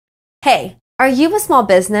Hey, are you a small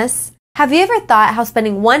business? Have you ever thought how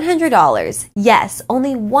spending $100, yes,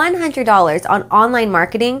 only $100 on online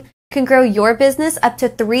marketing can grow your business up to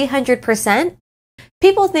 300%?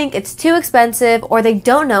 People think it's too expensive or they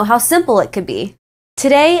don't know how simple it could be.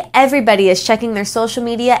 Today, everybody is checking their social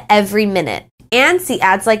media every minute and see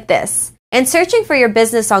ads like this and searching for your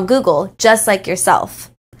business on Google just like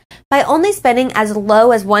yourself. By only spending as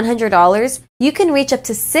low as $100, you can reach up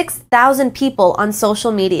to 6,000 people on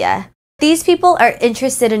social media. These people are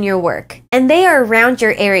interested in your work, and they are around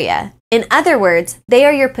your area. In other words, they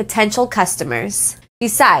are your potential customers.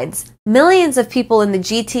 Besides, millions of people in the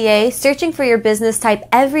GTA searching for your business type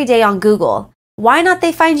every day on Google. Why not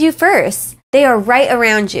they find you first? They are right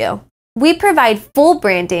around you. We provide full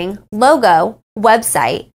branding, logo,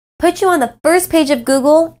 website, put you on the first page of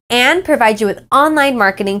Google, and provide you with online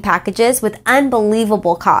marketing packages with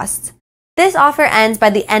unbelievable costs. This offer ends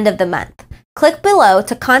by the end of the month. Click below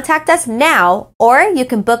to contact us now, or you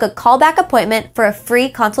can book a callback appointment for a free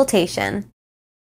consultation.